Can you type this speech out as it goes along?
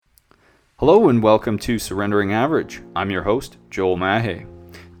Hello and welcome to Surrendering Average. I'm your host, Joel Mahe.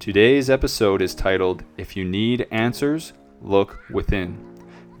 Today's episode is titled, If You Need Answers, Look Within.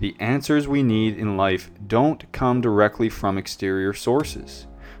 The answers we need in life don't come directly from exterior sources.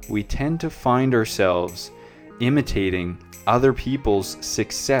 We tend to find ourselves imitating other people's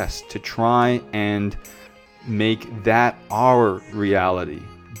success to try and make that our reality.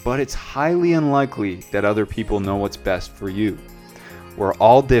 But it's highly unlikely that other people know what's best for you. We're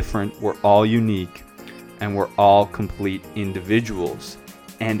all different, we're all unique, and we're all complete individuals.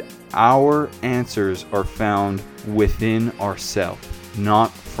 And our answers are found within ourselves,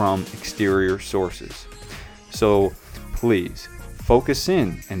 not from exterior sources. So please focus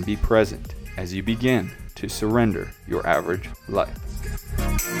in and be present as you begin to surrender your average life.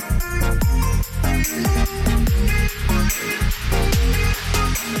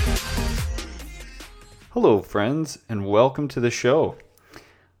 Hello friends, and welcome to the show.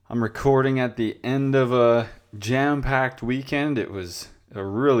 I'm recording at the end of a jam-packed weekend. It was a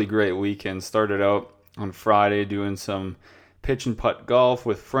really great weekend. Started out on Friday doing some pitch and putt golf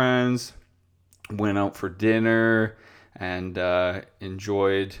with friends. Went out for dinner and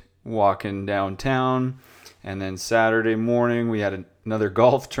enjoyed walking downtown. And then Saturday morning we had another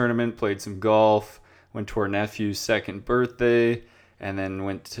golf tournament, played some golf, went to our nephew's second birthday, and then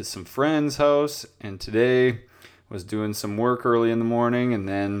went to some friend's house. And today was doing some work early in the morning, and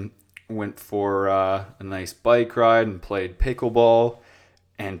then went for a nice bike ride and played pickleball.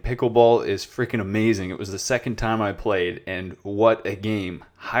 And pickleball is freaking amazing. It was the second time I played, and what a game.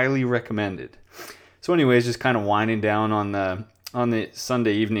 Highly recommended. So anyways, just kind of winding down on the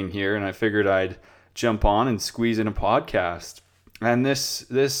Sunday evening here, and I figured I'd jump on and squeeze in a podcast. And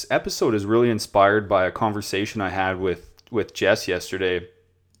this episode is really inspired by a conversation I had with Jess yesterday,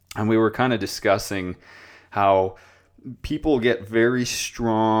 and we were kind of discussing how people have very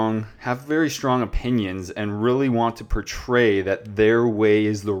strong opinions and really want to portray that their way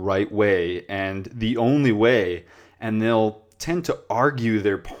is the right way and the only way, and they'll tend to argue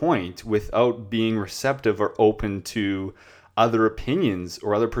their point without being receptive or open to other opinions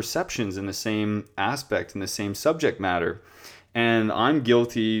or other perceptions in the same aspect, in the same subject matter. And I'm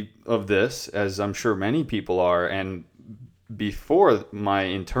guilty of this, as I'm sure many people are. And before my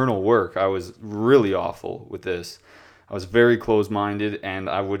internal work, I was really awful with this. I was very closed-minded, and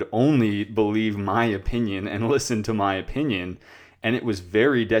I would only believe my opinion and listen to my opinion. And it was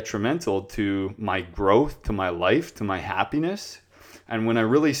very detrimental to my growth, to my life, to my happiness. And when I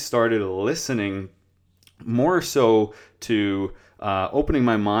really started listening more so to opening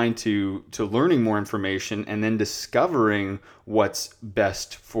my mind to learning more information and then discovering what's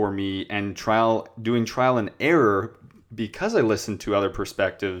best for me and doing trial and error, because I listened to other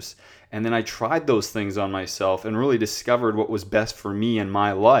perspectives, and then I tried those things on myself and really discovered what was best for me and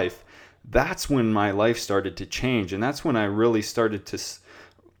my life, that's when my life started to change. And that's when I really started to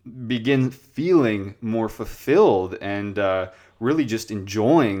begin feeling more fulfilled and really just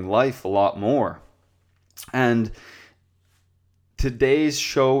enjoying life a lot more. And today's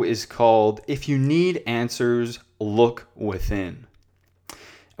show is called, If You Need Answers, Look Within.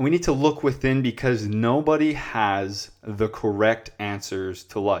 And we need to look within because nobody has the correct answers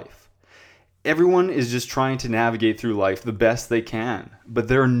to life. Everyone is just trying to navigate through life the best they can, but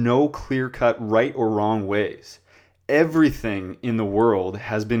there are no clear-cut right or wrong ways. Everything in the world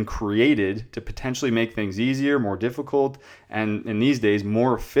has been created to potentially make things easier, more difficult, and in these days,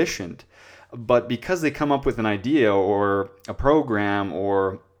 more efficient. But because they come up with an idea or a program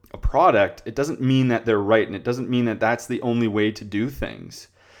or a product, it doesn't mean that they're right, and it doesn't mean that that's the only way to do things.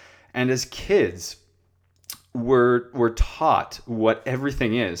 And as kids, we're taught what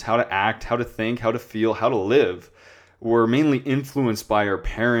everything is, how to act, how to think, how to feel, how to live. We're mainly influenced by our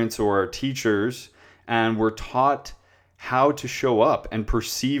parents or our teachers, and we're taught how to show up and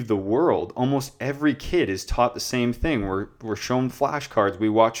perceive the world. Almost every kid is taught the same thing. We're shown flashcards, we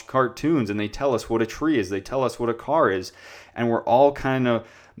watch cartoons, and they tell us what a tree is, they tell us what a car is, and we're all kind of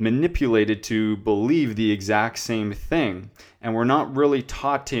manipulated to believe the exact same thing. And we're not really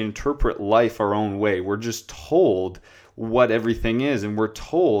taught to interpret life our own way. We're just told what everything is, and we're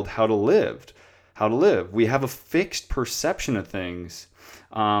told how to live. We have a fixed perception of things.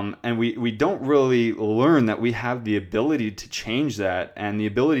 And we don't really learn that we have the ability to change that and the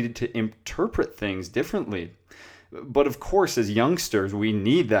ability to interpret things differently. But of course, as youngsters, we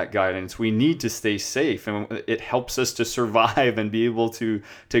need that guidance. We need to stay safe, and it helps us to survive and be able to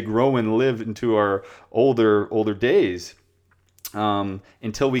grow and live into our older days,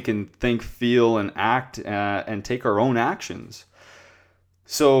 until we can think, feel, and act and take our own actions.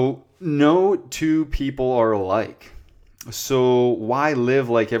 So no two people are alike. So why live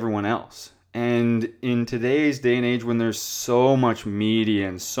like everyone else? And in today's day and age, when there's so much media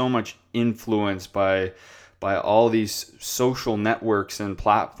and so much influence by all these social networks and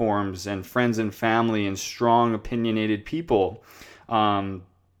platforms and friends and family and strong opinionated people, um,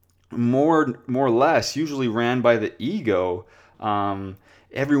 more or less usually ran by the ego. um,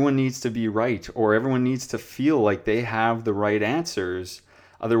 Everyone needs to be right, or everyone needs to feel like they have the right answers.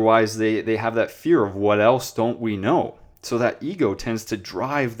 Otherwise they have that fear of, what else don't we know? So that ego tends to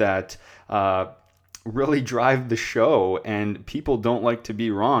drive that, really drive the show, and people don't like to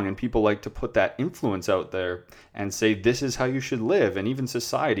be wrong, and people like to put that influence out there and say, this is how you should live. And even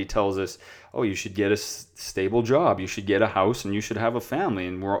society tells us, oh, you should get a stable job, you should get a house, and you should have a family,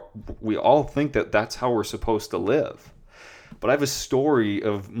 and we all think that that's how we're supposed to live. But I have a story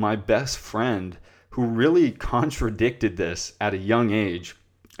of my best friend who really contradicted this at a young age,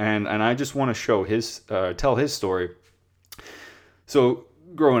 and I just want to show his tell his story. So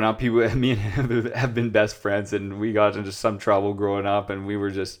growing up, me and him have been best friends, and we got into some trouble growing up, and we were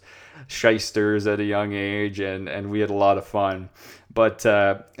just shysters at a young age, and we had a lot of fun. But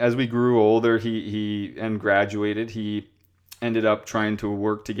as we grew older, he and graduated, he ended up trying to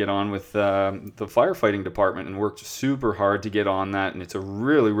work to get on with the firefighting department, and worked super hard to get on that. And it's a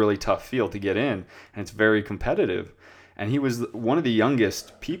really, really tough field to get in, and it's very competitive. And he was one of the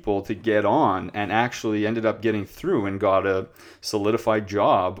youngest people to get on, and actually ended up getting through and got a solidified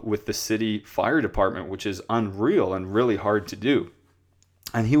job with the city fire department, which is unreal and really hard to do.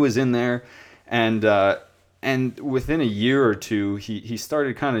 And he was in there, and within a year or two, he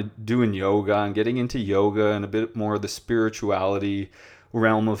started kind of doing yoga and getting into yoga and a bit more of the spirituality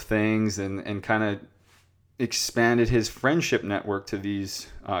realm of things, and kind of expanded his friendship network to these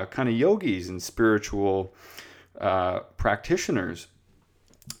kind of yogis and spiritual practitioners.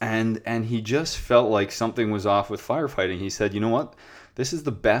 And he just felt like something was off with firefighting. He said, you know what? This is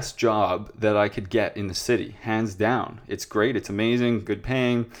the best job that I could get in the city, hands down. It's great. It's amazing. Good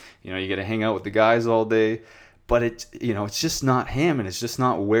paying. You get to hang out with the guys all day. But it's just not him, and it's just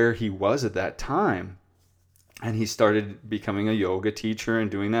not where he was at that time. And he started becoming a yoga teacher and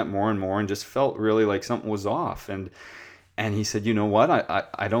doing that more and more, and just felt really like something was off. And he said, you know what?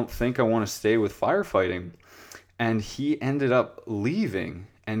 I don't think I want to stay with firefighting. And he ended up leaving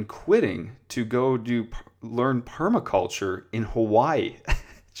and quitting to go learn permaculture in Hawaii.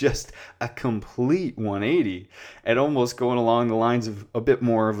 Just a complete 180, and almost going along the lines of a bit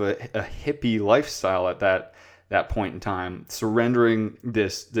more of a hippie lifestyle at that point in time, surrendering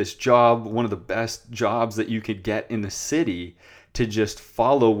this job, one of the best jobs that you could get in the city, to just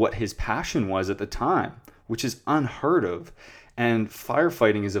follow what his passion was at the time, which is unheard of. And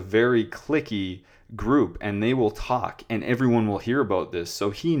firefighting is a very cliquey group, and they will talk, and everyone will hear about this. So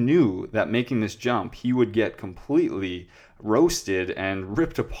he knew that making this jump, he would get completely roasted and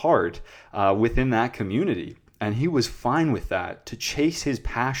ripped apart within that community. And he was fine with that, to chase his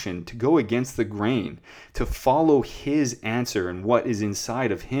passion, to go against the grain, to follow his answer and what is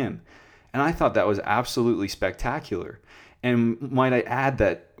inside of him. And I thought that was absolutely spectacular. And might I add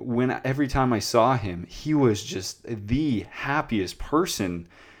that every time I saw him, he was just the happiest person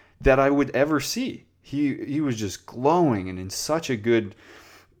that I would ever see. He was just glowing and in such a good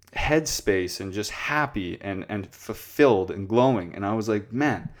headspace, and just happy and fulfilled and glowing. And I was like,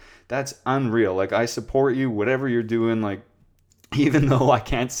 man, that's unreal. Like, I support you, whatever you're doing. Like, even though I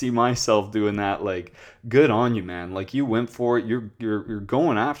can't see myself doing that, like, good on you, man. Like, you went for it. You're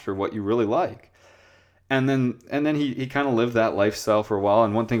going after what you really like. And then he kind of lived that lifestyle for a while.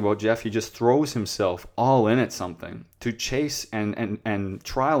 And one thing about Jeff, he just throws himself all in at something to chase and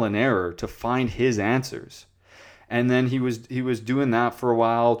trial and error to find his answers. And then he was doing that for a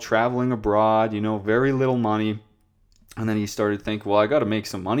while, traveling abroad, very little money. And then he started thinking, well, I got to make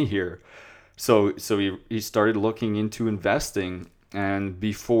some money here. So he started looking into investing. And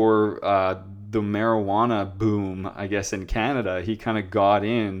before the marijuana boom, I guess, in Canada, he kind of got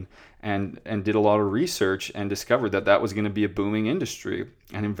in and did a lot of research and discovered that was going to be a booming industry,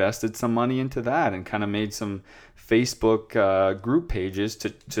 and invested some money into that, and kind of made some Facebook group pages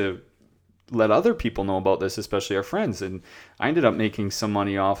to let other people know about this, especially our friends. And I ended up making some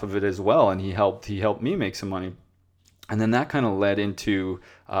money off of it as well, and he helped me make some money. And then that kind of led into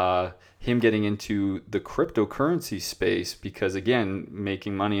him getting into the cryptocurrency space, because, again,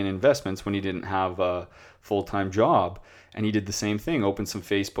 making money in investments when he didn't have a full-time job. And he did the same thing, opened some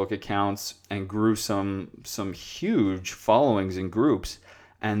Facebook accounts and grew some huge followings in groups.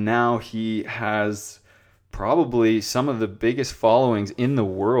 And now he has probably some of the biggest followings in the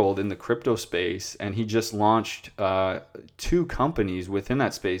world in the crypto space. And he just launched 2 companies within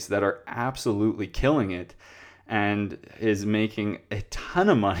that space that are absolutely killing it. and is making a ton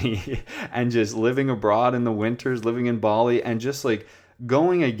of money and just living abroad in the winters, living in Bali, and just like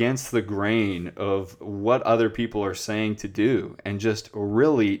going against the grain of what other people are saying to do, and just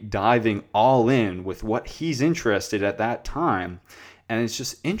really diving all in with what he's interested at that time. And it's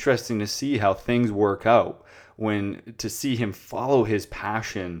just interesting to see how things work out, when to see him follow his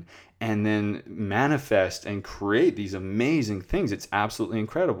passion and then manifest and create these amazing things. It's absolutely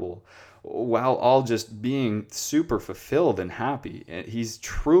incredible, while all just being super fulfilled and happy. He's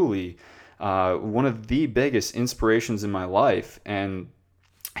truly one of the biggest inspirations in my life, and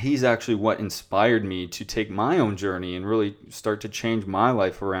he's actually what inspired me to take my own journey and really start to change my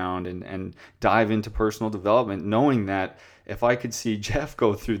life around, and dive into personal development, knowing that if I could see Jeff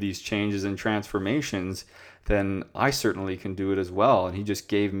go through these changes and transformations, then I certainly can do it as well. And he just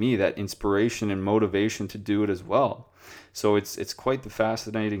gave me that inspiration and motivation to do it as well. So it's quite the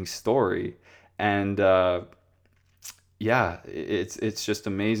fascinating story. And it's just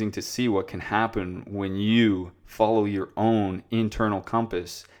amazing to see what can happen when you follow your own internal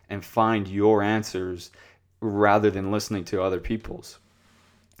compass and find your answers rather than listening to other people's.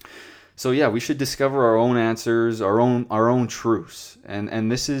 So yeah, we should discover our own answers, our own truths.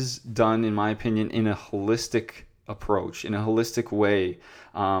 And this is done, in my opinion, in a holistic approach, in a holistic way,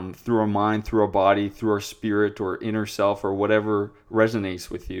 through our mind, through our body, through our spirit or inner self, or whatever resonates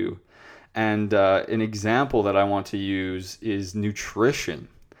with you. And an example that I want to use is nutrition.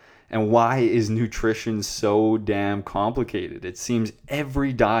 And why is nutrition so damn complicated? It seems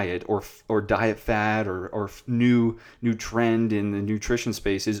every diet or diet fad or new trend in the nutrition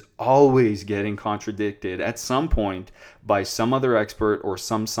space is always getting contradicted at some point by some other expert or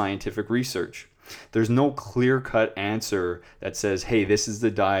some scientific research. There's no clear-cut answer that says, hey, this is the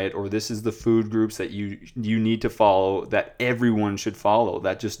diet or this is the food groups that you need to follow, that everyone should follow.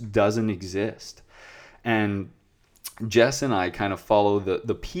 That just doesn't exist. And Jess and I kind of follow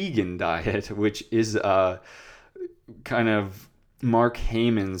the Pegan diet, which is kind of Mark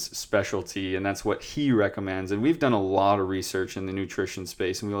Heyman's specialty, and that's what he recommends. And we've done a lot of research in the nutrition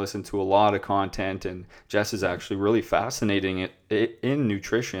space, and we listen to a lot of content, and Jess is actually really fascinating in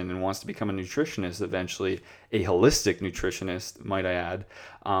nutrition and wants to become a nutritionist eventually, a holistic nutritionist, might I add,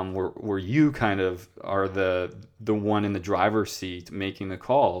 where you kind of are the one in the driver's seat making the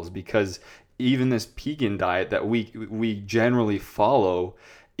calls, because even this Pegan diet that we generally follow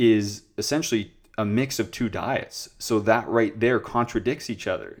is essentially a mix of two diets. So that right there contradicts each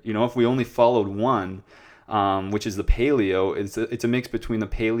other. You know, if we only followed one, which is the paleo, it's a mix between the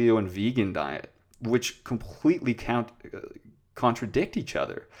paleo and vegan diet, which completely contradict each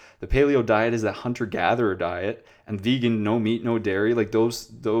other. The paleo diet is a hunter-gatherer diet, and vegan, no meat, no dairy. Like those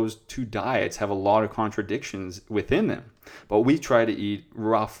two diets have a lot of contradictions within them. But we try to eat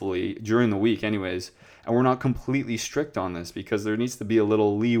roughly during the week anyways, and we're not completely strict on this, because there needs to be a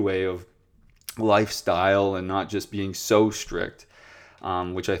little leeway of lifestyle and not just being so strict,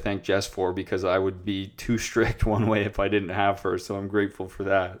 which I thank Jess for, because I would be too strict one way if I didn't have her, so I'm grateful for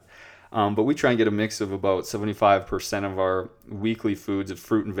that. But we try and get a mix of about 75% of our weekly foods of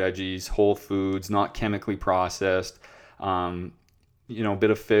fruit and veggies, whole foods, not chemically processed, a bit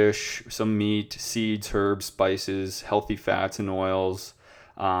of fish, some meat, seeds, herbs, spices, healthy fats and oils.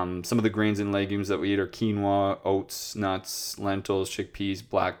 Some of the grains and legumes that we eat are quinoa, oats, nuts, lentils, chickpeas,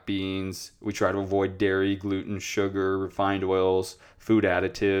 black beans. We try to avoid dairy, gluten, sugar, refined oils, food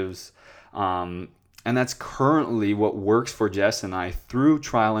additives. And that's currently what works for Jess and I through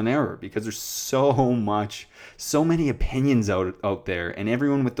trial and error, because there's so many opinions out there, and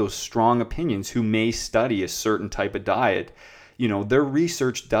everyone with those strong opinions who may study a certain type of diet, their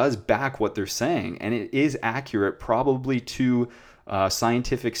research does back what they're saying, and it is accurate probably to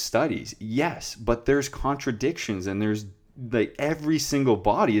scientific studies, yes, but there's contradictions, and there's like every single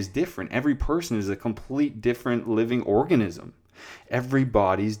body is different. Every person is a complete different living organism. Every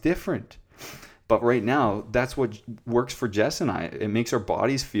body's different. But right now, that's what works for Jess and I. It makes our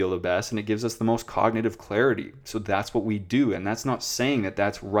bodies feel the best, and it gives us the most cognitive clarity. So that's what we do, and that's not saying that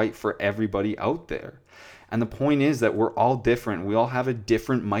that's right for everybody out there. And the point is that we're all different. We all have a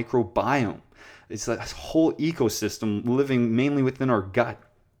different microbiome. It's a whole ecosystem living mainly within our gut.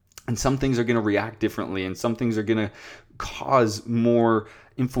 And some things are going to react differently, and some things are going to cause more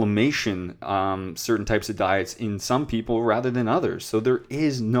inflammation, certain types of diets in some people rather than others. So there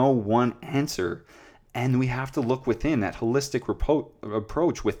is no one answer. And we have to look within that holistic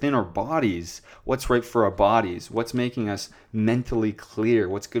approach within our bodies. What's right for our bodies? What's making us mentally clear?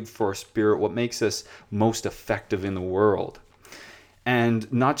 What's good for our spirit? What makes us most effective in the world?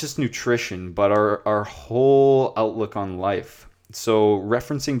 And not just nutrition, but our whole outlook on life. So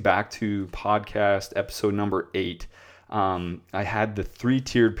referencing back to podcast episode number 8, I had the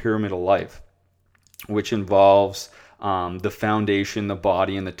 3-tiered pyramid of life, which involves the foundation, the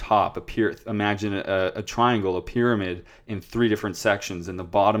body, and the top. Imagine a triangle, a pyramid in 3 different sections, and the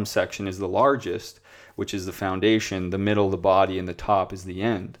bottom section is the largest, which is the foundation. The middle, the body, and the top is the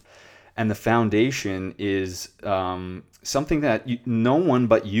end. And the foundation is something that no one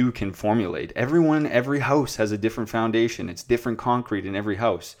but you can formulate. Every house has a different foundation. It's different concrete in every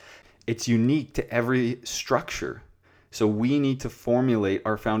house. It's unique to every structure. So we need to formulate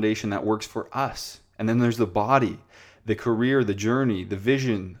our foundation that works for us. And then there's the body, the career, the journey, the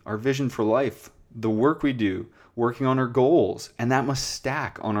vision, our vision for life, the work we do, working on our goals. And that must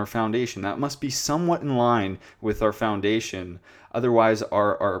stack on our foundation. That must be somewhat in line with our foundation. Otherwise,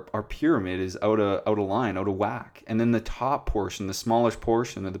 our pyramid is out of line, out of whack. And then the top portion, the smallest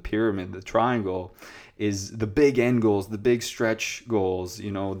portion of the pyramid, the triangle, is the big end goals, the big stretch goals,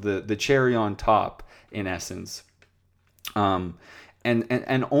 the cherry on top, in essence. And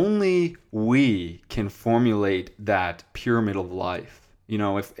only we can formulate that pyramid of life.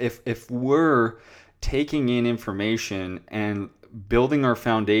 If we're taking in information and building our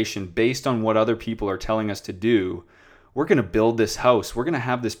foundation based on what other people are telling us to do, we're going to build this house. We're going to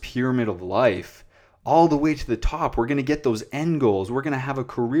have this pyramid of life all the way to the top. We're going to get those end goals. We're going to have a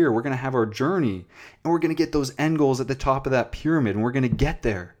career. We're going to have our journey. And we're going to get those end goals at the top of that pyramid. And we're going to get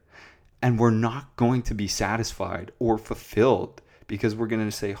there. And we're not going to be satisfied or fulfilled because we're going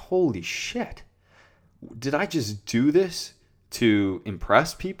to say, holy shit, did I just do this to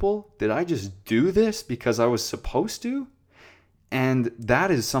impress people? Did I just do this because I was supposed to? And that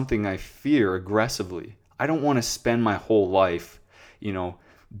is something I fear aggressively. I don't want to spend my whole life,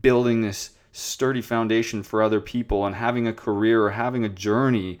 building this sturdy foundation for other people and having a career or having a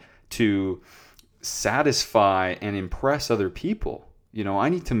journey to satisfy and impress other people. I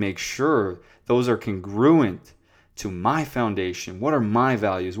need to make sure those are congruent to my foundation. What are my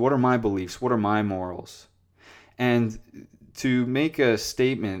values? What are my beliefs? What are my morals? And to make a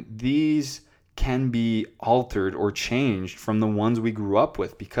statement, these can be altered or changed from the ones we grew up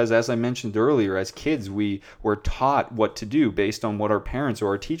with, because as I mentioned earlier, as kids we were taught what to do based on what our parents or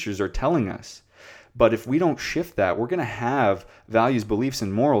our teachers are telling us. But if we don't shift that, we're going to have values, beliefs,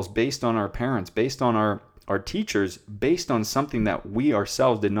 and morals based on our parents, based on our teachers, based on something that we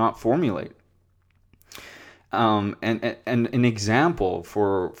ourselves did not formulate. And an example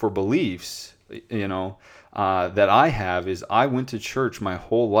for beliefs, that I have is I went to church my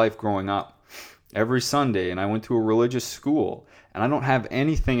whole life growing up. Every Sunday, and I went to a religious school, and I don't have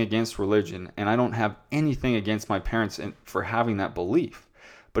anything against religion, and I don't have anything against my parents for having that belief,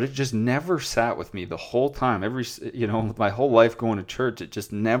 but it just never sat with me the whole time. My whole life going to church, it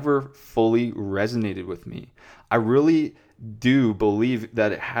just never fully resonated with me. I really do believe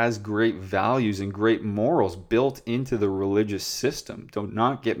that it has great values and great morals built into the religious system. Do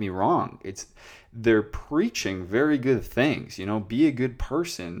not get me wrong. They're preaching very good things, be a good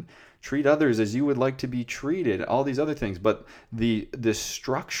person, treat others as you would like to be treated, all these other things. But the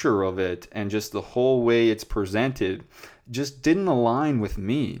structure of it and just the whole way it's presented just didn't align with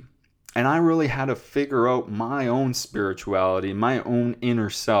me. And I really had to figure out my own spirituality, my own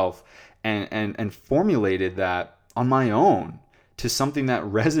inner self, and formulated that on my own to something that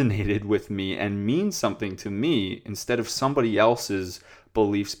resonated with me and means something to me instead of somebody else's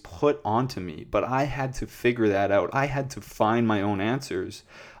beliefs put onto me. But I had to figure that out. I had to find my own answers.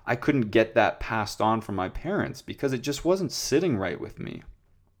 I couldn't get that passed on from my parents because it just wasn't sitting right with me.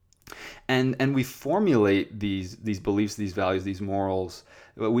 And we formulate these beliefs, these values, these morals.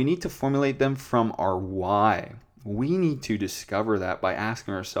 We need to formulate them from our why. We need to discover that by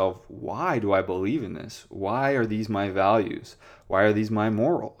asking ourselves, why do I believe in this? Why are these my values? Why are these my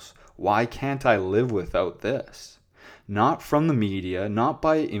morals? Why can't I live without this? Not from the media, not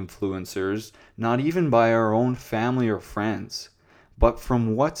by influencers, not even by our own family or friends, but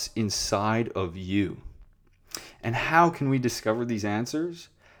from what's inside of you. And how can we discover these answers?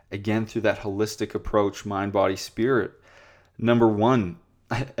 Again, through that holistic approach, mind, body, spirit. Number one,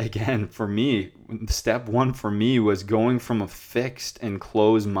 again, for me, step one for me was going from a fixed and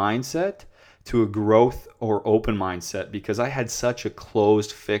closed mindset to a growth or open mindset, because I had such a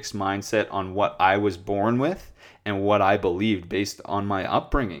closed, fixed mindset on what I was born with and what I believed based on my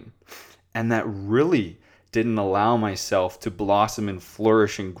upbringing. And that really didn't allow myself to blossom and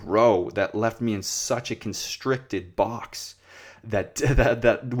flourish and grow. That left me in such a constricted box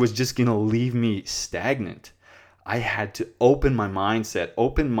that was just going to leave me stagnant. I had to open my mindset,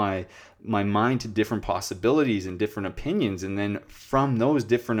 open my mind to different possibilities and different opinions. And then from those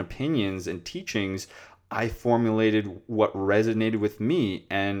different opinions and teachings, I formulated what resonated with me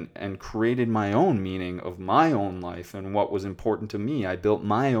and created my own meaning of my own life and what was important to me. I built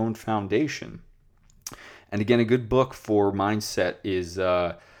my own foundation. And again, a good book for mindset is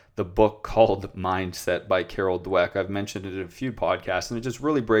the book called Mindset by Carol Dweck. I've mentioned it in a few podcasts, and it just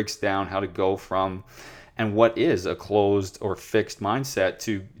really breaks down how to go from and what is a closed or fixed mindset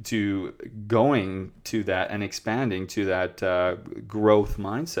to going to that and expanding to that growth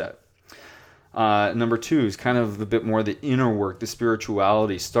mindset. Number 2 is kind of a bit more the inner work, the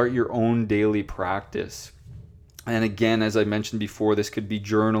spirituality. Start your own daily practice. And again, as I mentioned before, this could be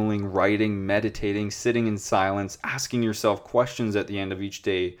journaling, writing, meditating, sitting in silence, asking yourself questions at the end of each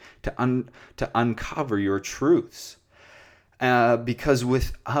day to uncover your truths. Because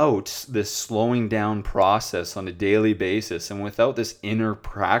without this slowing down process on a daily basis and without this inner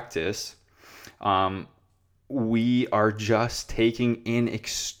practice, we are just taking in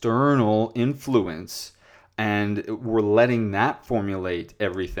external influence and we're letting that formulate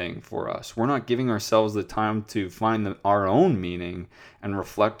everything for us. We're not giving ourselves the time to find our own meaning and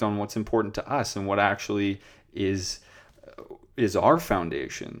reflect on what's important to us and what actually is our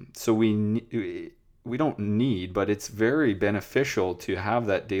foundation. So we don't need, but it's very beneficial to have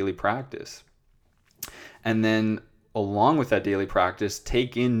that daily practice. And then along with that daily practice,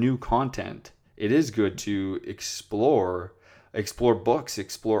 take in new content. It is good to explore books,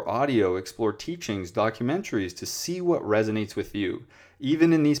 explore audio, explore teachings, documentaries to see what resonates with you.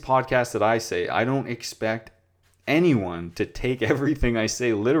 Even in these podcasts that I say, I don't expect anyone to take everything I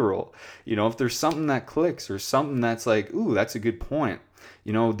say literal. If there's something that clicks or something that's like, ooh, that's a good point,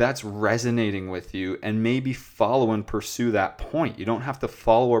 that's resonating with you, and maybe follow and pursue that point. You don't have to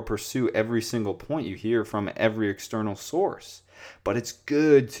follow or pursue every single point you hear from every external source. But it's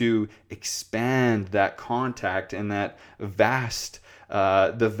good to expand that contact and that the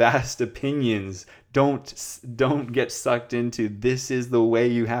vast opinions. Don't get sucked into this is the way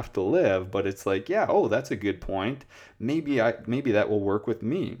you have to live. But it's like, yeah, oh, that's a good point. Maybe that will work with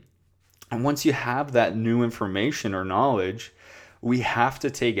me. And once you have that new information or knowledge, we have to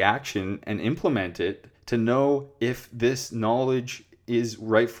take action and implement it to know if this knowledge is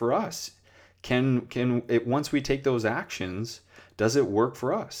right for us. Once we take those actions, does it work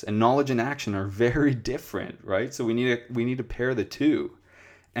for us? And knowledge and action are very different, right? So we need to pair the two.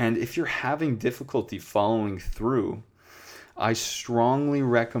 And if you're having difficulty following through, I strongly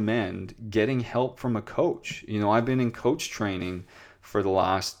recommend getting help from a coach. I've been in coach training for the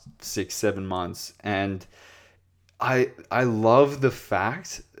last 6-7 months, and I love the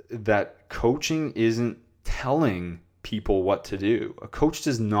fact that coaching isn't telling people what to do. A coach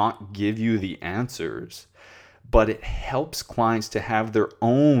does not give you the answers, but it helps clients to have their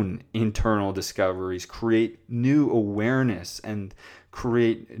own internal discoveries, create new awareness, and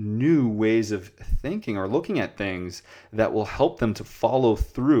create new ways of thinking or looking at things that will help them to follow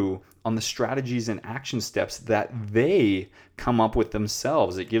through on the strategies and action steps that they come up with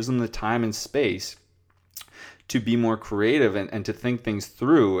themselves. It gives them the time and space to be more creative and to think things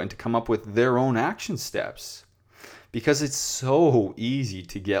through and to come up with their own action steps. Because it's so easy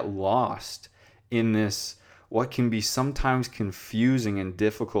to get lost in this, what can be sometimes confusing and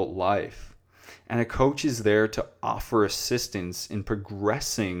difficult life. And a coach is there to offer assistance in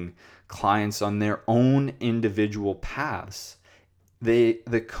progressing clients on their own individual paths.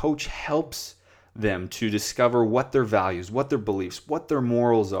 The coach helps them to discover what their values, what their beliefs, what their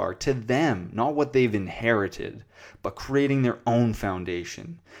morals are to them, not what they've inherited, but creating their own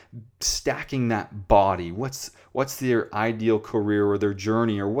foundation, stacking that body. What's their ideal career or their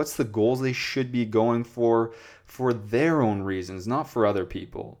journey, or what's the goals they should be going for their own reasons, not for other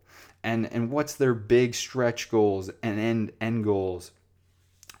people, and what's their big stretch goals and end goals.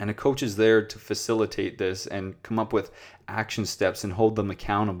 And a coach is there to facilitate this and come up with action steps and hold them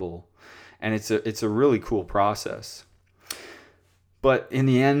accountable. And it's a really cool process. But in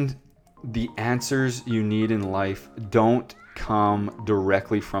the end, the answers you need in life don't come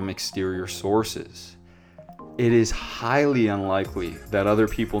directly from exterior sources. It is highly unlikely that other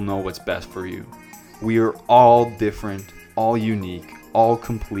people know what's best for you. We are all different, all unique, all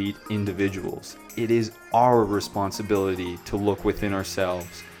complete individuals. It is our responsibility to look within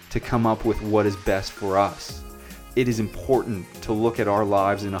ourselves, to come up with what is best for us. It is important to look at our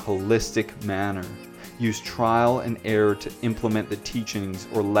lives in a holistic manner. Use trial and error to implement the teachings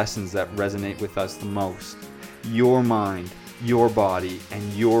or lessons that resonate with us the most. Your mind, your body,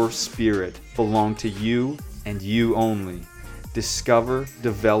 and your spirit belong to you and you only. Discover,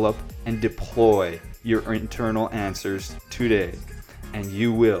 develop, and deploy your internal answers today, and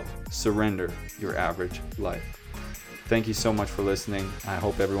you will surrender your average life. Thank you so much for listening. I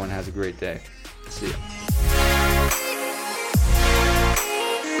hope everyone has a great day. See ya.